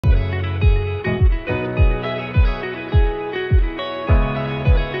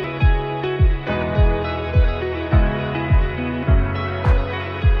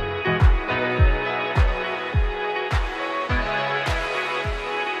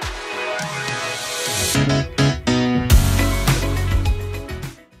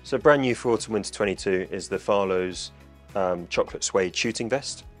So brand new for autumn winter 22 is the Farlows chocolate suede shooting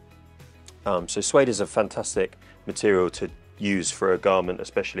vest. So suede is a fantastic material to use for a garment,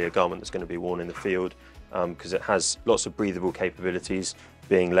 especially a garment that's going to be worn in the field, because it has lots of breathable capabilities,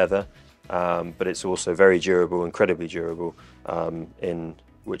 being leather, but it's also very durable, incredibly durable,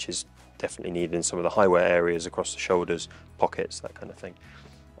 which is definitely needed in some of the high wear areas across the shoulders, pockets, that kind of thing.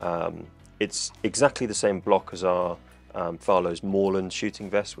 It's exactly the same block as our Farlows Moorland shooting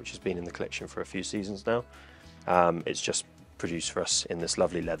vest, which has been in the collection for a few seasons now. It's just produced for us in this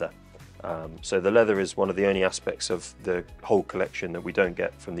lovely leather. So the leather is one of the only aspects of the whole collection that we don't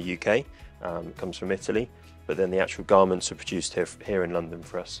get from the UK. It comes from Italy, but then the actual garments are produced here in London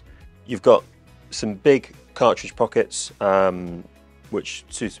for us. You've got some big cartridge pockets, which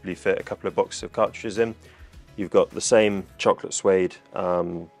suitably fit a couple of boxes of cartridges in. You've got the same chocolate suede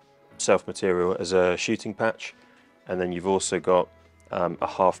self material as a shooting patch, and then you've also got a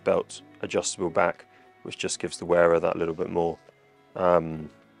half belt adjustable back, which just gives the wearer that little bit more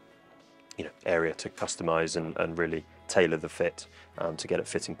area to customize and really tailor the fit to get it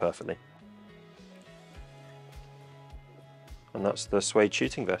fitting perfectly. And that's the suede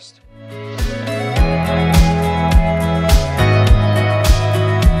shooting vest.